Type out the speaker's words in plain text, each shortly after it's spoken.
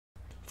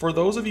For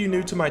those of you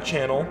new to my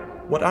channel,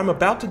 what I'm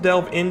about to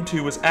delve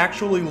into is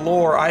actually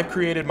lore I've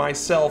created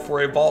myself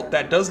for a vault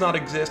that does not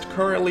exist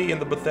currently in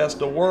the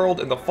Bethesda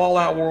world, in the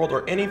Fallout world,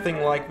 or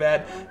anything like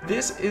that.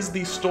 This is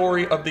the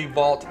story of the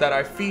vault that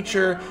I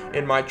feature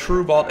in my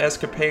True Vault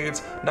Escapades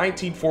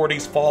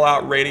 1940s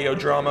Fallout radio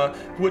drama,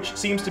 which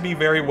seems to be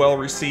very well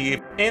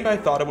received, and I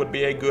thought it would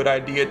be a good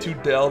idea to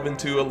delve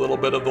into a little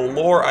bit of the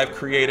lore I've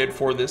created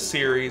for this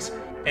series.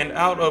 And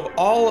out of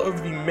all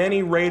of the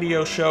many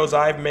radio shows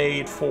I've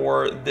made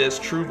for this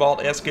True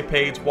Vault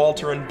Escapades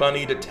Walter and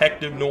Bunny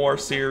Detective Noir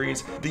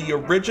series, the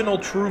original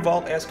True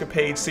Vault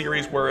Escapades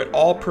series where it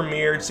all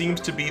premiered seems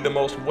to be the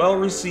most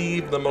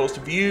well-received, the most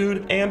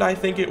viewed, and I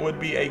think it would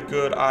be a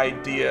good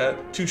idea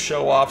to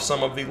show off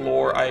some of the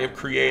lore I have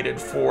created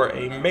for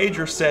a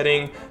major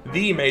setting,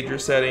 the major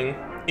setting,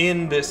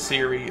 in this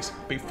series.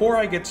 Before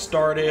I get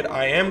started,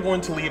 I am going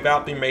to leave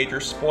out the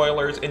major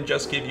spoilers and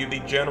just give you the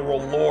general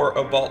lore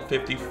of Vault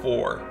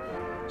 54.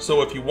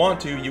 So if you want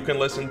to, you can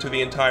listen to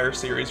the entire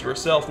series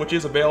yourself, which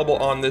is available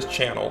on this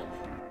channel.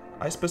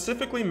 I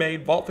specifically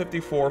made Vault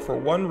 54 for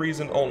one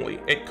reason only.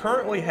 It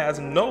currently has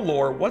no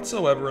lore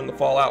whatsoever in the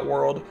Fallout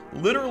world,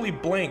 literally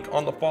blank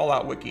on the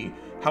Fallout wiki.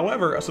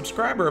 However, a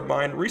subscriber of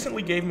mine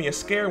recently gave me a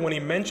scare when he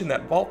mentioned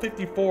that Vault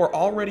 54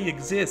 already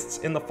exists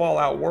in the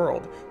Fallout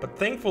world, but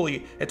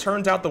thankfully, it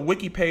turns out the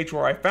wiki page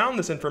where I found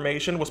this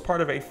information was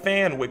part of a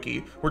fan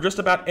wiki, where just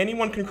about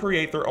anyone can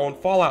create their own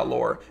Fallout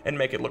lore and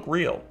make it look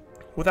real.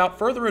 Without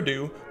further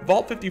ado,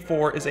 Vault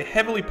 54 is a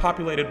heavily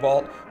populated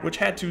vault which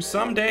had to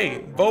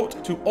someday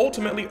vote to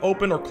ultimately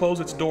open or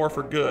close its door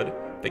for good.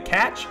 The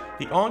catch?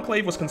 The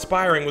Enclave was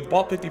conspiring with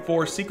Vault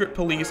 54's secret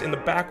police in the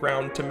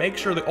background to make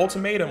sure the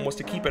ultimatum was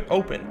to keep it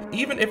open,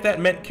 even if that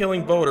meant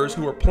killing voters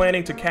who were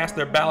planning to cast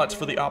their ballots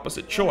for the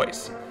opposite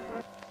choice.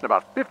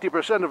 About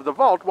 50% of the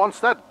vault wants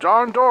that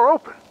darn door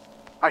open.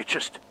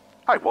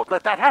 I won't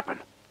let that happen.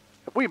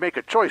 If we make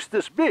a choice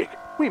this big,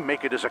 we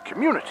make it as a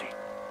community.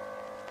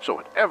 So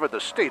whatever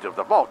the state of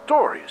the vault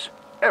door is,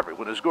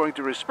 everyone is going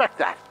to respect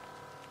that.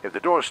 If the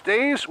door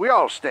stays, we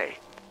all stay.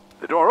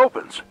 If the door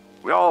opens,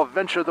 we all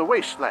venture the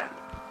wasteland,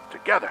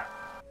 together.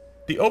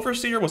 The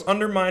Overseer was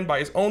undermined by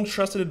his own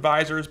trusted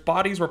advisors,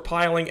 bodies were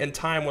piling, and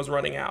time was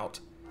running out.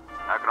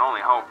 I could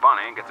only hope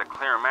Bunny gets a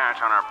clear match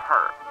on her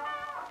perp.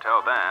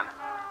 Until then,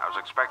 I was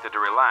expected to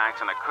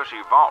relax in a cushy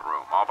vault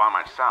room all by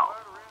myself.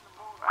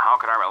 But how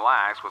could I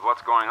relax with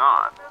what's going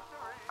on?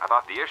 I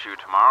thought the issue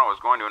tomorrow was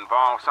going to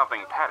involve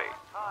something petty.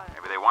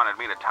 Maybe they wanted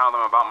me to tell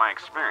them about my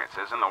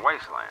experiences in the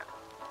wasteland.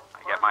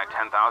 I get my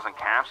 10,000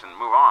 caps and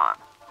move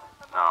on.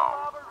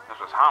 No, this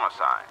was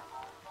homicide,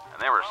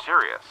 and they were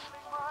serious.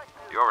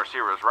 The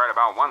Overseer was right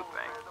about one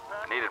thing.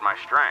 I needed my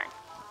strength,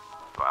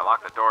 so I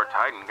locked the door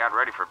tight and got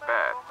ready for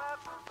bed.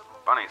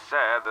 Bunny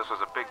said this was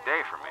a big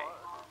day for me,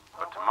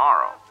 but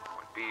tomorrow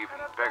would be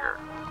even bigger.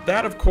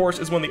 That, of course,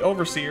 is when the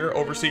Overseer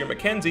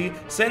Mackenzie,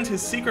 sends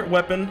his secret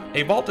weapon,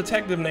 a vault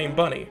detective named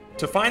Bunny,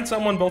 to find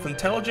someone both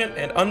intelligent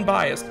and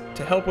unbiased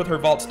to help with her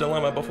vault's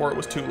dilemma before it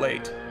was too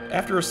late.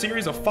 After a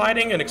series of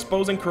fighting and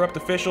exposing corrupt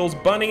officials,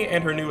 Bunny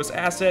and her newest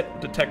asset,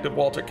 Detective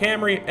Walter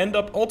Camry, end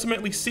up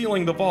ultimately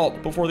sealing the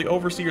vault before the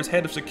Overseer's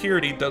head of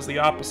security does the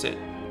opposite.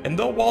 And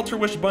though Walter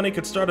wished Bunny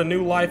could start a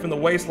new life in the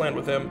wasteland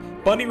with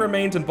him, Bunny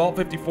remains in Vault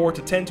 54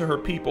 to tend to her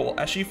people,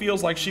 as she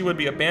feels like she would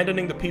be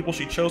abandoning the people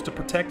she chose to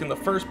protect in the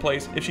first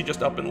place if she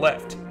just up and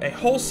left. A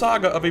whole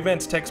saga of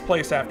events takes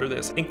place after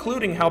this,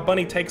 including how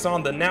Bunny takes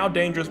on the now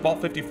dangerous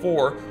Vault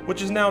 54,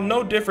 which is now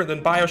no different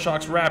than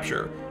Bioshock's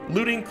Rapture.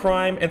 Looting,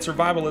 crime, and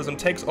survivalism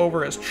takes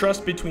over as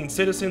trust between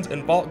citizens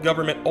and Vault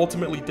government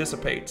ultimately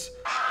dissipates.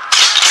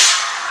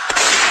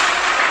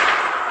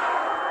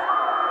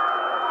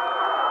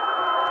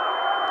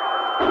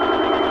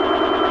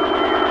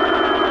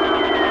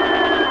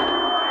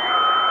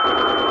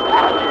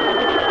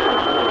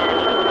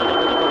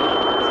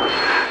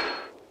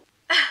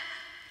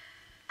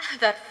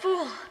 That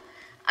fool.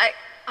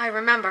 I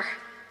remember.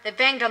 They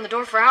banged on the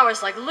door for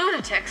hours like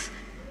lunatics.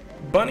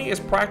 Bunny is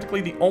practically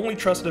the only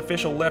trusted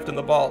official left in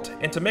the vault,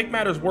 and to make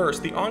matters worse,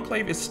 the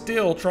Enclave is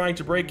still trying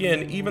to break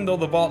in even though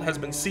the vault has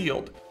been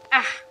sealed.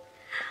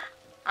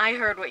 I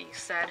heard what you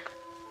said.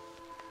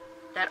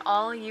 That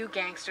all you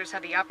gangsters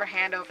had the upper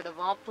hand over the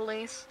vault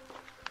police?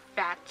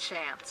 Fat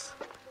chance.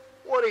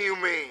 What do you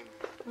mean?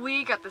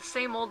 We got the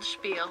same old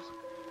spiel.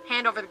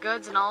 Hand over the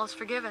goods and all is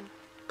forgiven.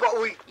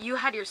 But You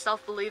had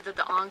yourself believe that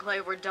the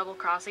Enclave were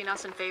double-crossing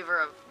us in favor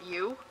of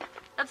you?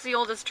 That's the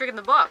oldest trick in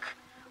the book.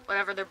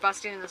 Whatever they're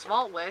busting in this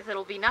vault with,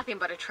 it'll be nothing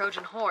but a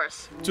Trojan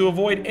horse. To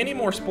avoid any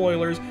more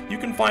spoilers, you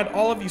can find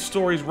all of these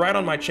stories right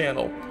on my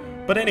channel.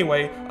 But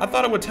anyway, I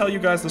thought I would tell you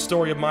guys the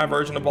story of my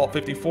version of Vault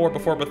 54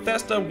 before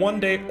Bethesda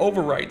one day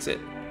overwrites it.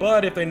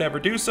 But if they never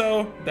do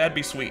so, that'd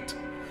be sweet.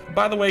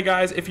 By the way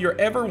guys, if you're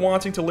ever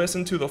wanting to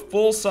listen to the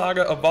full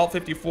saga of Vault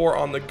 54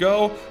 on the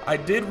go, I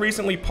did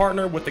recently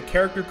partner with the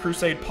Character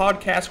Crusade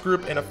podcast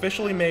group and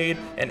officially made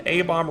an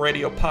A-Bomb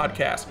Radio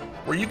podcast,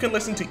 where you can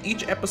listen to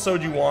each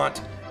episode you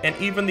want, and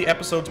even the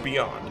episodes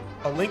beyond.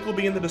 A link will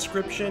be in the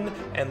description,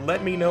 and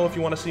let me know if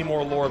you want to see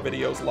more lore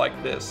videos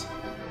like this.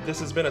 This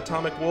has been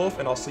Atomic Wolf,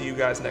 and I'll see you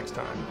guys next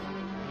time.